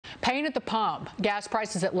Pain at the pump. Gas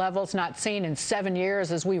prices at levels not seen in 7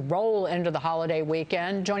 years as we roll into the holiday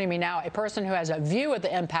weekend. Joining me now, a person who has a view of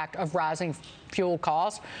the impact of rising fuel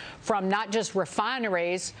costs from not just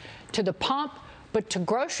refineries to the pump, but to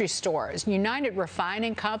grocery stores. United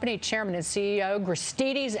Refining Company Chairman and CEO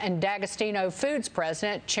Gristedes and D'Agostino Foods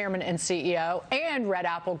President, Chairman and CEO, and Red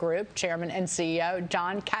Apple Group Chairman and CEO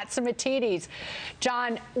John Catsimatidis.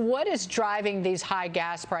 John, what is driving these high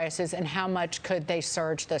gas prices, and how much could they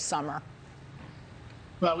surge this summer?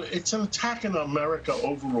 Well, it's an attack on America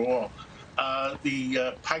overall.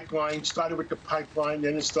 The pipeline started with the pipeline,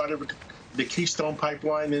 then it started with the Keystone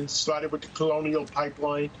Pipeline, then it started with the Colonial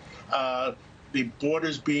Pipeline. The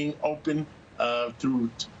borders being open through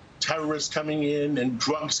terrorists coming in and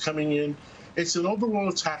drugs coming in. It's an overall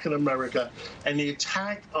attack on America, and the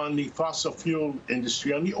attack on the fossil fuel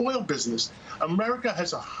industry, on the oil business. America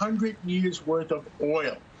has 100 years worth of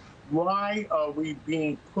oil. Why are we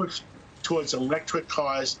being pushed towards electric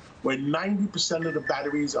cars where 90% of the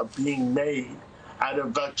batteries are being made out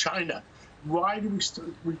of China? Why do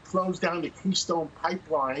we close down the Keystone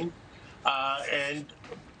Pipeline and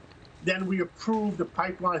then we approve the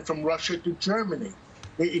pipeline from Russia to Germany?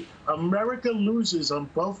 America loses on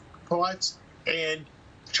both parts, and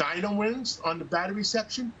China wins on the battery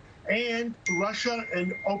section, and Russia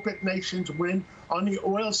and OPEC nations win on the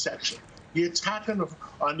oil section. The attack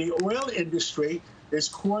on the oil industry is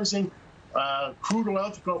causing crude oil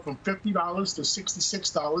to go from $50 to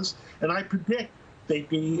 $66, and I predict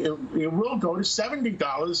that it will go to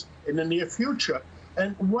 $70 in the near future.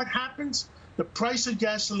 And what happens? The price of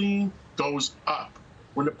gasoline goes up.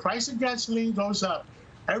 When the price of gasoline goes up,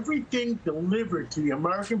 everything delivered to the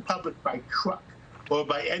American public by truck or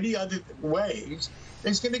by any other ways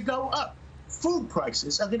is going to go up. Food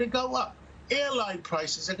prices are going to go up. Airline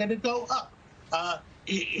prices are going to go up.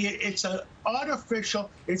 It's an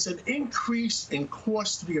artificial, it's an increase in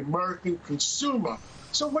cost to the American consumer.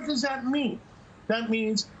 So what does that mean? That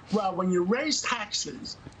means, well, when you raise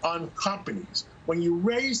taxes on companies, when you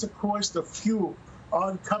raise the cost of fuel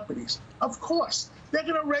on companies, of course, they're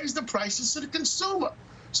going to raise the prices to the consumer.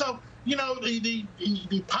 So, you know, the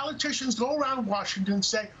politicians go around Washington and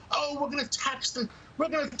say, oh, we're going to tax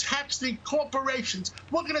the corporations.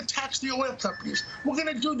 We're going to tax the oil companies. We're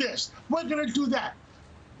going to do this. We're going to do that.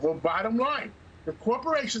 Well, bottom line, the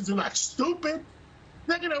corporations are not stupid.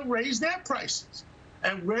 They're going to raise their prices.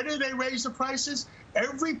 And where do they raise the prices?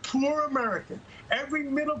 Every poor American, every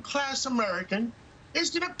middle-class American is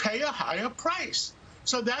going to pay a higher price.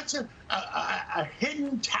 So that's a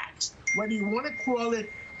hidden tax. Whether you want to call it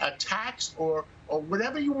a tax or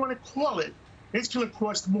whatever you want to call it, it's going to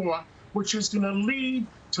cost more, which is going to lead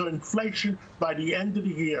to inflation by the end of the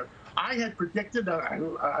year. I had predicted, I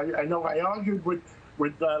know I argued with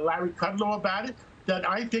Larry Kudlow about it, that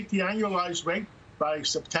I think the annualized rate by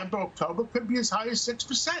September, October could be as high as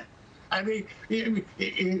 6%. I mean, you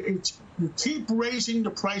keep raising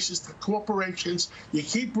the prices to corporations. You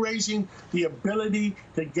keep raising the ability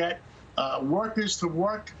to get workers to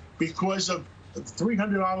work because of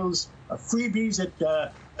 $300 of freebies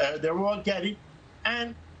that they're all getting,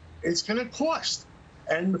 and it's going to cost.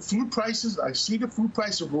 And the food prices, I see the food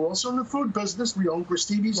prices. We're also in the food business. We own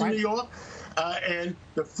Gristedes in New York, and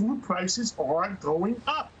the food prices are going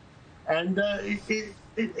up. And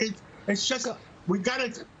it's just,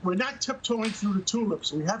 we're not tiptoeing through the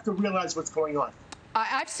tulips. We have to realize what's going on.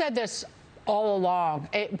 I've said this all along.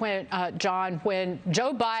 John, when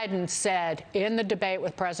Joe Biden said in the debate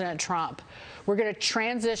with President Trump, we're going to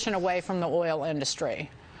transition away from the oil industry,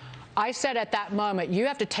 I said at that moment, you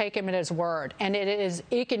have to take him at his word, and it is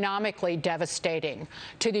economically devastating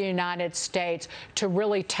to the United States to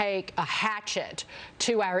really take a hatchet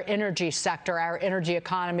to our energy sector, our energy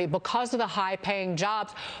economy, because of the high-paying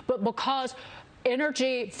jobs, but because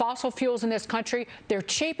fossil fuels in this country, they're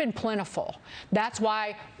cheap and plentiful. That's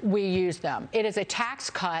why we use them. It is a tax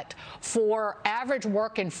cut for average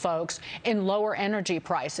working folks in lower energy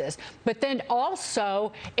prices. But then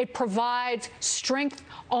also it provides strength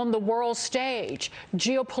on the world stage,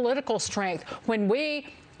 geopolitical strength. When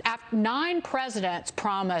 9 presidents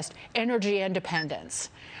promised energy independence,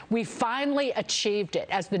 we finally achieved it.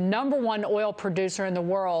 As the #1 oil producer in the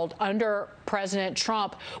world under President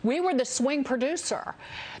Trump, we were the swing producer.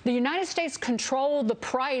 The United States controlled the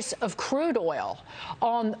price of crude oil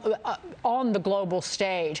on the global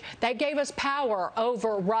stage. That gave us power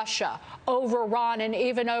over Russia, over Iran, and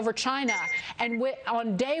even over China. And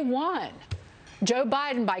on day one, Joe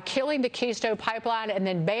Biden, by killing the Keystone Pipeline and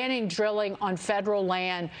then banning drilling on federal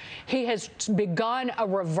land, he has begun a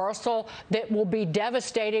reversal that will be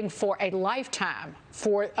devastating for a lifetime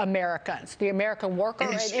for Americans, the American worker,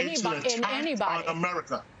 and anybody. On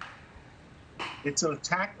America. It's an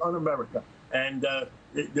attack on America, and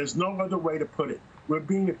there's no other way to put it. We're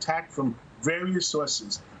being attacked from various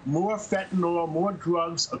sources. More fentanyl, more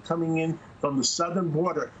drugs are coming in from the southern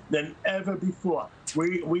border than ever before.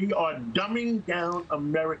 We are dumbing down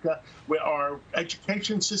America, where our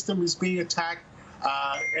education system is being attacked,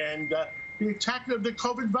 and the attack of the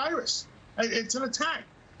COVID virus. It's an attack.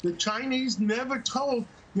 The Chinese never told,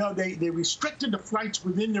 they restricted the flights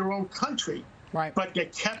within their own country, right? But they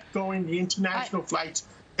kept going. The international flights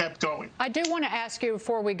kept going. I do want to ask you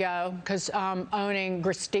before we go, because owning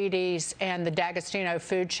Gristedes and the D'Agostino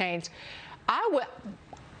food chains,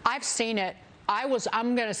 I've seen it.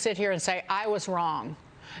 I'm going to sit here and say I was wrong.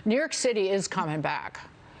 New York City is coming back.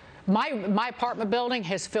 My apartment building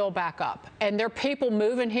has filled back up, and there are people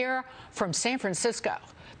moving here from San Francisco.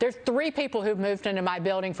 There's 3 people who've moved into my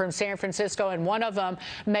building from San Francisco, and one of them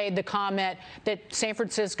made the comment that San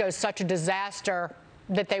Francisco is such a disaster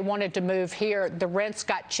that they wanted to move here. The rents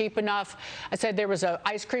got cheap enough. I said there was an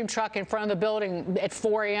ice cream truck in front of the building at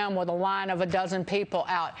 4 a.m. with a line of a dozen people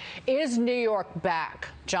out. Is New York back,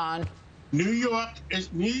 John? New York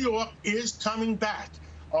is coming back.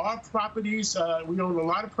 Our properties, we own a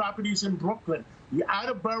lot of properties in Brooklyn. The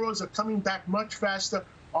outer boroughs are coming back much faster.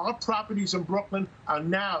 Our properties in Brooklyn are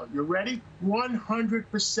now, you ready?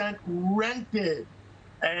 100% rented.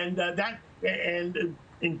 And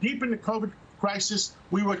deep in the COVID crisis,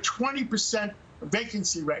 we were 20%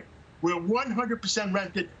 vacancy rate. We're 100%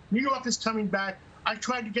 rented. New York is coming back. I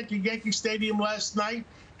tried to get to Yankee Stadium last night,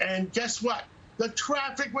 and guess what? The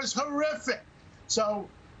traffic was horrific. So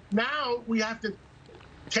now we have to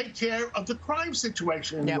take care of the crime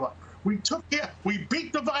situation in New York. We took care. We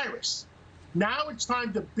beat the virus. Now it's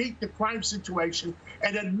time to beat the crime situation.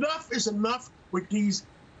 And enough is enough with these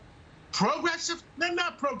progressive. They're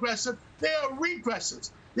not progressive. They are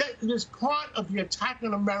regressives. It is part of the attack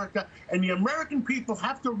on America, and the American people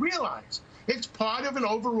have to realize it's part of an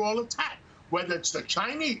overall attack, whether it's the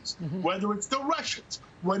Chinese, whether it's the Russians,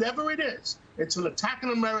 whatever it is. It's an attack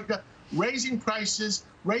on America, raising prices,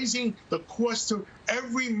 raising the cost to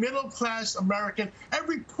every middle-class American.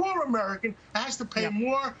 Every poor American has to pay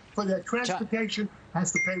more for their transportation,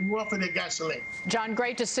 has to pay more for their gasoline. John,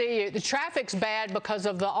 great to see you. The traffic's bad because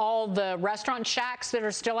of all the restaurant shacks that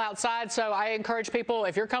are still outside. So I encourage people,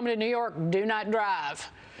 if you're coming to New York, do not drive,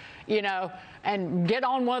 and get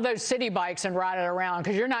on one of those city bikes and ride it around,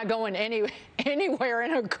 because you're not going anywhere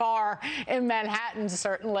in a car in Manhattan,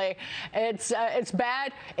 certainly. It's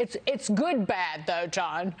bad. It's good bad, though,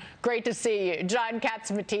 John. Great to see you. John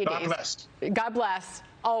Catsimatidis. God bless. God bless.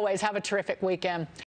 Always have a terrific weekend.